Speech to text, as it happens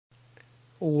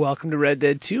Welcome to Red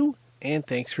Dead 2, and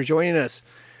thanks for joining us.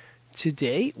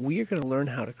 Today, we are going to learn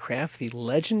how to craft the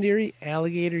legendary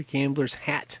Alligator Gambler's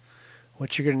Hat.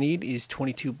 What you're going to need is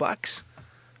 22 bucks,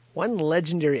 one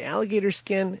legendary alligator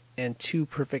skin, and 2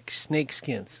 perfect snake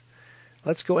skins.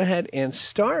 Let's go ahead and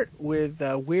start with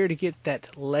where to get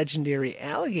that legendary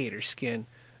alligator skin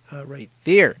right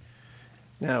there.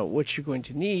 Now, what you're going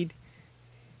to need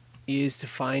is to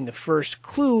find the first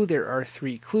clue. There are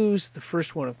 3 clues. The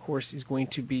first one, of course, is going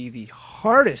to be the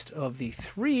hardest of the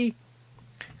 3.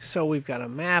 So we've got a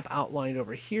map outlined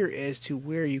over here as to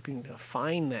where you can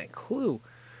find that clue.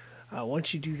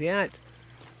 Once you do that,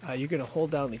 you're going to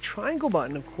hold down the triangle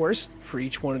button, of course, for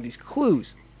each one of these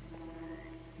clues.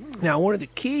 Now, one of the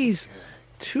keys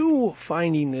to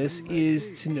finding this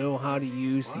is to know how to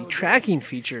use the tracking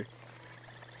feature.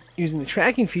 Using the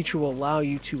tracking feature will allow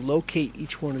you to locate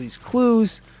each one of these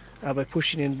clues by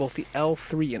pushing in both the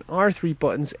L3 and R3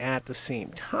 buttons at the same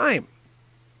time.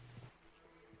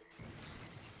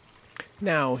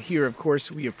 Now here, of course,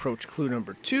 we approach clue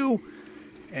number 2,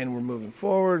 and we're moving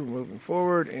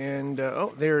forward, and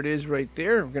oh, there it is right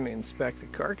there. We're going to inspect the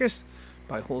carcass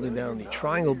by holding down the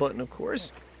triangle button, of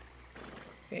course.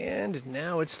 And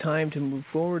now it's time to move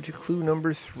forward to clue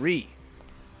number 3.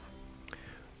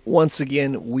 Once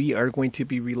again, we are going to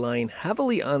be relying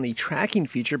heavily on the tracking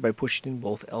feature by pushing in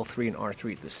both L3 and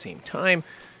R3 at the same time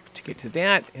to get to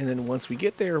that. And then once we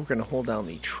get there, we're going to hold down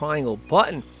the triangle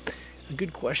button. A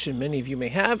good question many of you may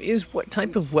have is, what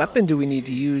type of weapon do we need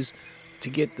to use to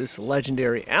get this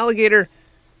legendary alligator?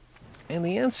 And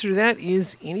the answer to that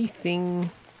is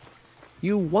anything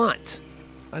you want.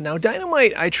 Now,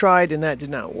 dynamite I tried and that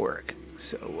did not work.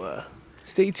 So,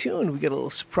 stay tuned. We got a little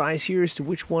surprise here as to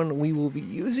which one we will be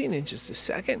using in just a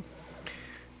second.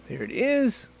 There it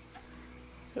is.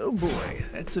 Oh boy,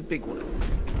 that's a big one.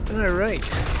 Alright.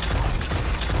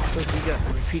 Looks like we got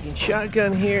the repeating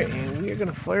shotgun here, and we are going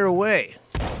to fire away.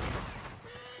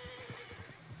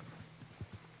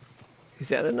 Is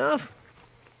that enough?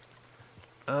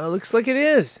 Looks like it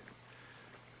is.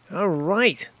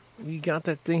 Alright. We got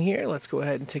that thing here. Let's go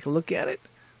ahead and take a look at it.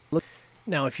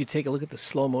 Now, if you take a look at the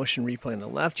slow motion replay on the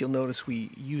left, you'll notice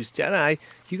we use Deadeye.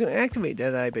 You can activate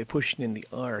Deadeye by pushing in the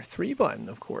R3 button,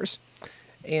 of course.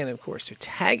 And, of course, to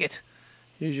tag it,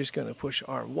 you're just going to push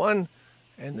R1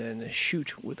 and then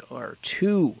shoot with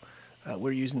R2.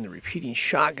 We're using the repeating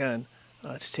shotgun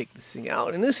to take this thing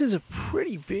out. And this is a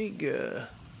pretty big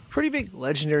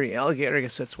legendary alligator. I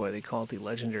guess that's why they call it the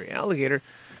legendary alligator.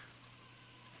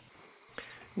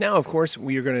 Now, of course,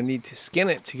 we are going to need to skin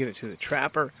it to get it to the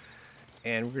trapper.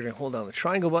 And we're going to hold down the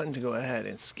triangle button to go ahead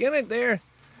and skin it there.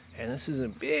 And this is a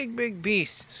big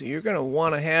beast. So you're going to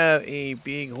want to have a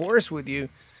big horse with you.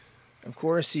 Of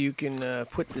course, so you can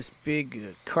put this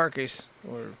big carcass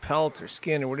or pelt or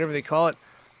skin or whatever they call it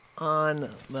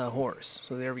on the horse.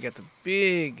 So there we got the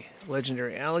big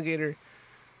legendary alligator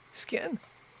skin.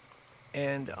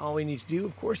 And all we need to do,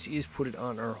 of course, is put it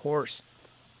on our horse.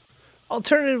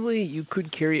 Alternatively, you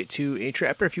could carry it to a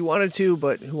trapper if you wanted to,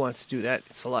 but who wants to do that?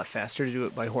 It's a lot faster to do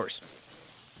it by horse.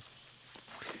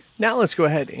 Now let's go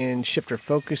ahead and shift our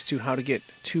focus to how to get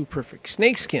 2 perfect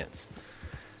snake skins.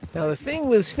 Now the thing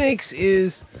with snakes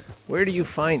is, where do you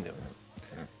find them?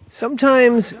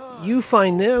 Sometimes you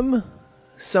find them,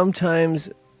 sometimes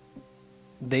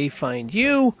they find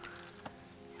you,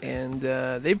 and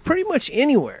they're pretty much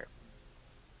anywhere.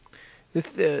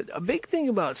 A big thing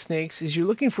about snakes is you're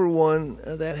looking for one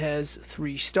that has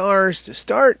 3 stars to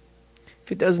start.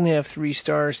 If it doesn't have 3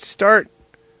 stars to start,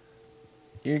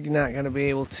 you're not going to be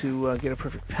able to get a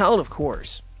perfect pelt, of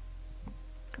course.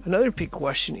 Another big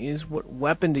question is what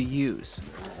weapon to use.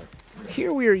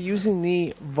 Here we are using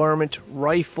the varmint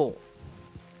rifle.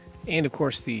 And, of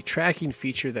course, the tracking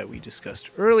feature that we discussed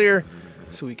earlier.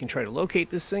 So we can try to locate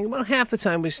this thing. About half the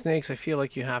time with snakes, I feel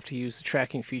like you have to use the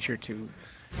tracking feature to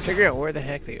figure out where the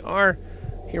heck they are.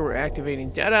 Here we're activating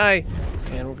Deadeye,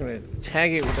 and we're going to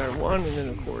tag it with R1, and then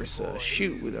of course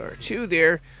shoot with R2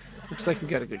 there. Looks like we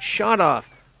got a good shot off.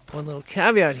 One little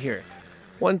caveat here.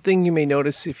 One thing you may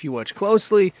notice if you watch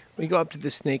closely, when you go up to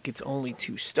the snake, it's only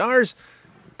 2 stars.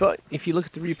 But if you look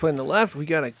at the replay on the left, we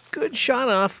got a good shot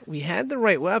off. We had the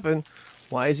right weapon.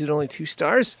 Why is it only 2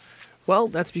 stars? Well,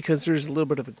 that's because there's a little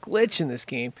bit of a glitch in this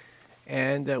game.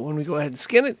 And when we go ahead and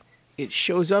skin it, it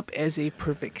shows up as a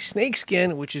perfect snake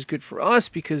skin, which is good for us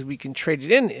because we can trade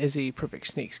it in as a perfect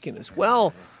snake skin as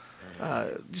well.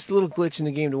 Just a little glitch in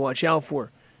the game to watch out for.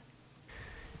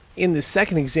 In the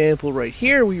second example right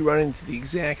here, we run into the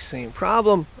exact same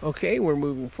problem. Okay, we're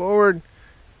moving forward,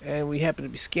 and we happen to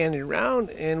be scanning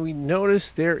around, and we notice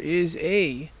there is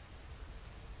a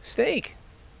snake.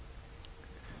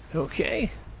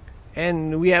 Okay.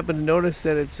 And we happen to notice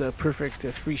that it's a perfect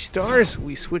 3 stars.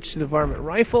 We switch to the varmint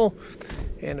rifle.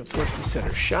 And of course we set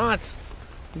our shots.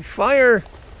 We fire.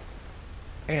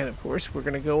 And of course we're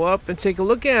going to go up and take a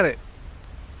look at it.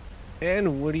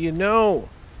 And what do you know?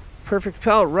 Perfect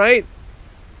pelt, right?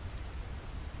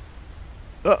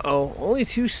 Uh-oh, only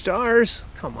 2 stars?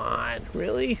 Come on,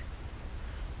 really?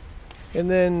 And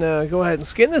then go ahead and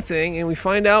skin the thing, and we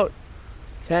find out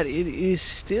that it is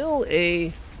still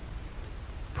a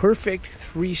perfect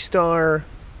 3-star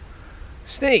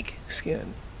snake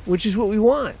skin, which is what we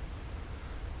want.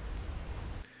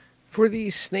 For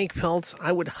these snake pelts,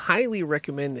 I would highly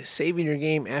recommend saving your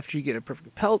game after you get a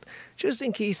perfect pelt, just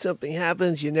in case something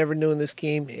happens. You never know in this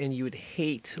game, and you would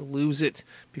hate to lose it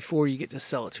before you get to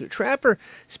sell it to a trapper.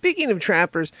 Speaking of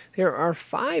trappers, there are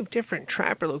 5 different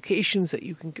trapper locations that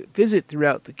you can visit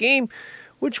throughout the game.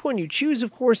 Which one you choose,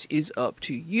 of course, is up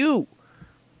to you.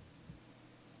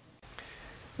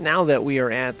 Now that we are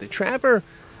at the trapper,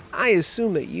 I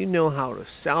assume that you know how to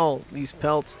sell these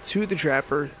pelts to the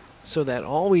trapper, so that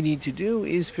all we need to do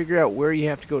is figure out where you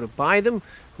have to go to buy them.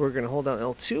 We're going to hold down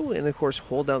L2 and of course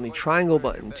hold down the triangle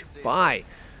button to buy.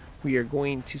 We are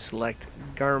going to select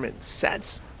garment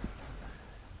sets,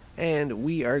 and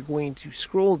we are going to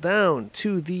scroll down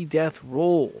to the death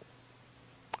roll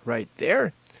right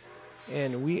there,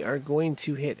 and we are going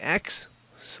to hit X,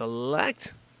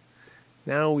 select.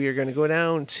 Now we are going to go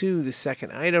down to the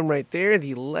second item right there,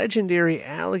 the legendary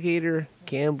Alligator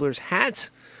Gambler's Hat.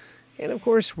 And of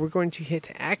course, we're going to hit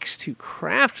X to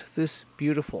craft this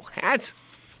beautiful hat.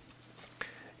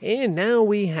 And now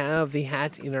we have the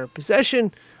hat in our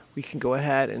possession. We can go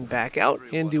ahead and back out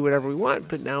and do whatever we want,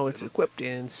 but now it's equipped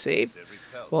and saved.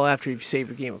 Well, after you've saved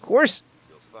your game, of course.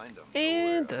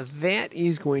 And that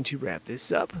is going to wrap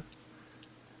this up.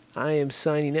 I am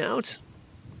signing out.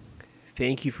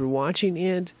 Thank you for watching,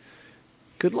 and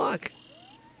good luck.